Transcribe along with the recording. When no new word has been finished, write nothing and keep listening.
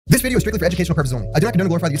This video is strictly for educational purposes only. I do not condone or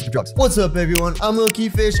glorify the usage of drugs. What's up, everyone? I'm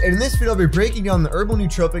𝗝𝗄𝗏, and in this video I'll be breaking down the herbal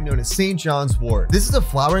nootropic known as St. John's wort. This is a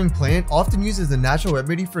flowering plant often used as a natural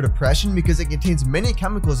remedy for depression because it contains many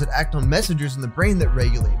chemicals that act on messengers in the brain that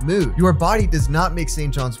regulate mood. Your body does not make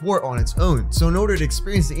St. John's wort on its own, so in order to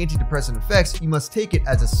experience the antidepressant effects, you must take it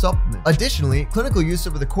as a supplement. Additionally, clinical use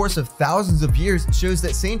over the course of thousands of years shows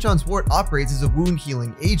that St. John's wort operates as a wound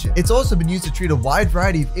healing agent. It's also been used to treat a wide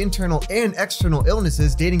variety of internal and external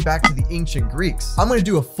illnesses dating back to the ancient Greeks. I'm going to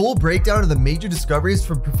do a full breakdown of the major discoveries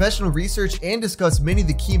from professional research and discuss many of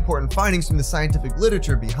the key important findings from the scientific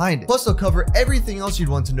literature behind it. Plus, I'll cover everything else you'd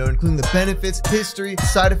want to know, including the benefits, history,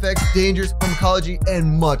 side effects, dangers, pharmacology,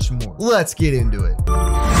 and much more. Let's get into it.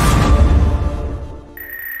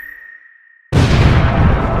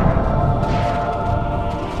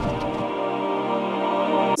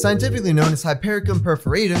 Scientifically known as Hypericum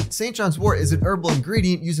Perforatum, St. John's wort is an herbal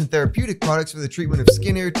ingredient used in therapeutic products for the treatment of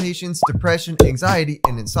skin irritations, depression, anxiety,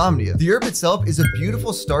 and insomnia. The herb itself is a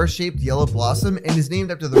beautiful star-shaped yellow blossom and is named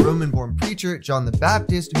after the Roman-born preacher John the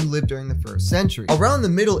Baptist, who lived during the 1st century. Around the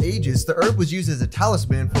Middle Ages, the herb was used as a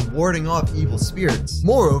talisman for warding off evil spirits.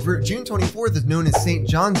 Moreover, June 24th is known as St.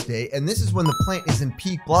 John's Day, and this is when the plant is in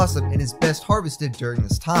peak blossom and is best harvested during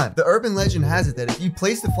this time. The urban legend has it that if you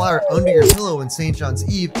place the flower under your pillow on St. John's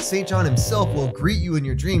Eve, St. John himself will greet you in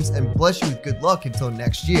your dreams and bless you with good luck until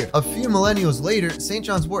next year. A few millennials later, St.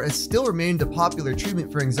 John's wort has still remained a popular treatment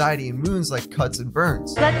for anxiety and wounds like cuts and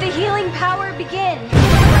burns. Let the healing power begin.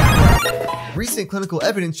 Recent clinical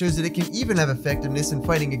evidence shows that it can even have effectiveness in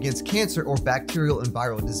fighting against cancer or bacterial and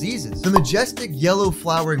viral diseases. The majestic yellow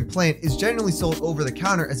flowering plant is generally sold over the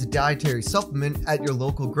counter as a dietary supplement at your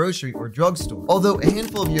local grocery or drugstore, although a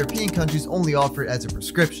handful of European countries only offer it as a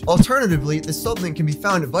prescription. Alternatively, the supplement can be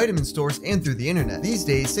found at vitamin stores and through the internet. These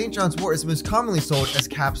days, St. John's wort is most commonly sold as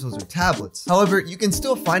capsules or tablets. However, you can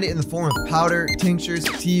still find it in the form of powder, tinctures,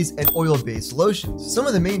 teas, and oil-based lotions. Some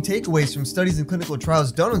of the main takeaways from studies and clinical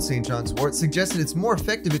trials done on St. John's wort suggest that it's more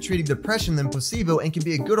effective at treating depression than placebo and can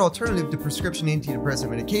be a good alternative to prescription antidepressant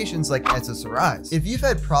medications like SSRIs. If you've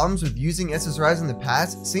had problems with using SSRIs in the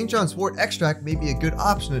past, St. John's wort extract may be a good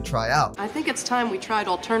option to try out. I think it's time we tried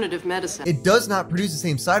alternative medicine. It does not produce the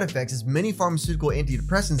same side effects as many pharmaceutical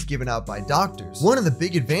antidepressants given out by doctors. One of the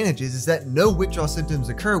big advantages is that no withdrawal symptoms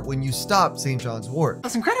occur when you stop St. John's wort.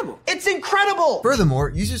 That's incredible! It's incredible! Furthermore,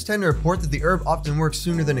 users tend to report that the herb often works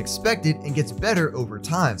sooner than expected and gets better over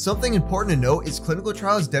time. Something important to note is clinical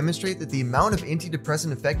trials demonstrate that the amount of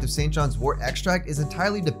antidepressant effect of St. John's wort extract is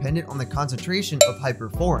entirely dependent on the concentration of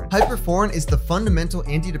hyperforin. Hyperforin is the fundamental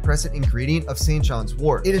antidepressant ingredient of St. John's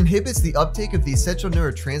wort. It inhibits the uptake of the essential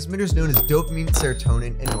neurotransmitters known as dopamine,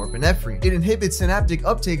 serotonin, and norepinephrine. It inhibits synaptic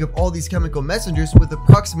uptake of all these chemical messengers with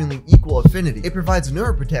approximately equal affinity. It provides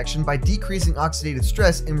neuroprotection by decreasing oxidative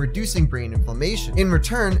stress and reducing brain inflammation. In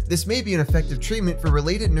return, this may be an effective treatment for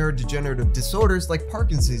related neurodegenerative disorders like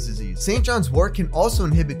Parkinson's disease. St. John's wort can also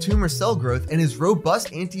inhibit tumor cell growth and has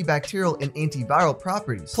robust antibacterial and antiviral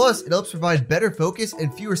properties. Plus, it helps provide better focus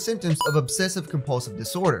and fewer symptoms of obsessive-compulsive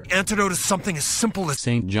disorder. Antidote is something as simple as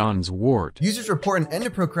St. John's wort. Users report an end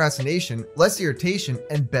to procrastination, less irritation,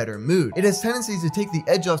 and better mood. It has tendencies to take the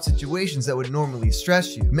edge off situations that would normally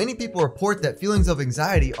stress you. Many people report that feelings of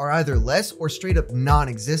anxiety are either less or straight up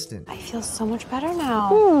non-existent. I feel so much better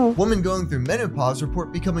now. Women going through menopause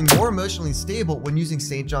report becoming more emotionally stable when using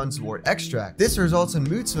St. John's wort extract. This results in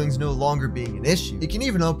mood swings no longer being an issue. It can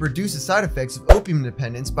even help reduce the side effects of opium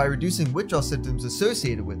dependence by reducing withdrawal symptoms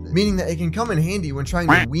associated with it, meaning that it can come in handy when trying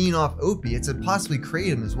to wean off opiates and possibly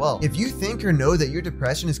kratom as well. If you think or know that your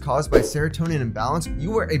depression is caused by serotonin imbalance,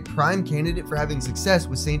 you are a prime candidate for having success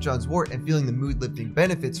with St. John's wort and feeling the mood-lifting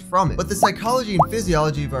benefits from it. But the psychology and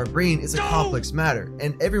physiology of our brain is a complex matter,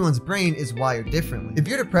 and everyone's brain is wired differently. If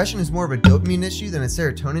your depression is more of a dopamine issue than a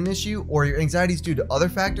serotonin issue, or your anxiety is due to other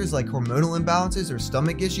factors like hormonal imbalances or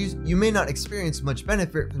stomach issues, you may not experience much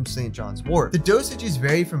benefit from St. John's wort. The dosages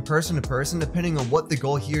vary from person to person depending on what the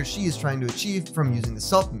goal he or she is trying to achieve from using the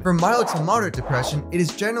supplement. For mild to moderate depression, it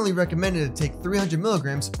is generally recommended to take 300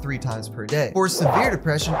 milligrams 3 times per day. For severe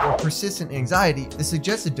depression or persistent anxiety, the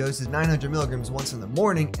suggested dose is 900 milligrams once in the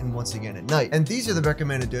morning and once again at night. And these are the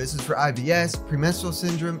recommended doses for IBS, premenstrual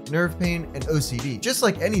syndrome, nerve pain, and OCD. Just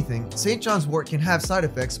like anything, St. John's wort can have side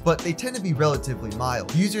effects, but they tend to be relatively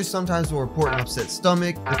mild. Users sometimes sometimes will report an upset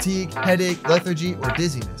stomach, fatigue, headache, lethargy, or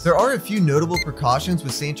dizziness. There are a few notable precautions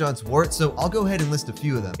with St. John's wort, so I'll go ahead and list a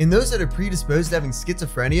few of them. In those that are predisposed to having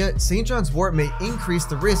schizophrenia, St. John's wort may increase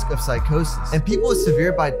the risk of psychosis, and people with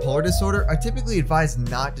severe bipolar disorder are typically advised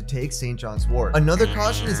not to take St. John's wort. Another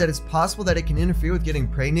caution is that it's possible that it can interfere with getting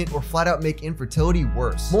pregnant or flat out make infertility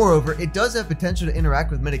worse. Moreover, it does have potential to interact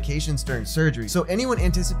with medications during surgery, so anyone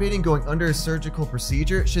anticipating going under a surgical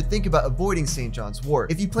procedure should think about avoiding St. John's wort.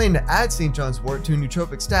 If you plan to add St. John's wort to a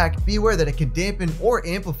nootropic stack, be aware that it can dampen or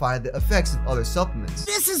amplify the effects of other supplements.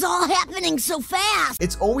 This is all happening so fast!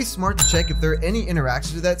 It's always smart to check if there are any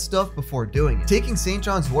interactions with that stuff before doing it. Taking St.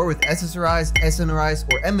 John's wort with SSRIs,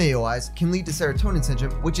 SNRIs, or MAOIs can lead to serotonin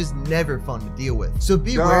syndrome, which is never fun to deal with. So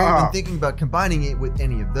be wary when thinking about combining it with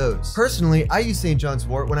any of those. Personally, I use St. John's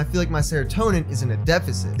wort when I feel like my serotonin is in a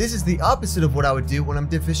deficit. This is the opposite of what I would do when I'm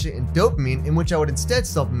deficient in dopamine, in which I would instead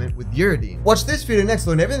supplement with uridine. Watch this video next to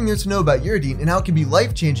learn everything there is to know about uridine and how it can be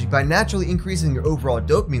life-changing by naturally increasing your overall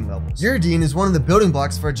dopamine levels. Uridine is one of the building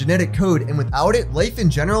blocks for our genetic code, and without it, life in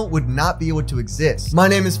general would not be able to exist. My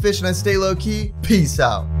name is Fish and I stay low-key. Peace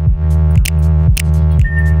out.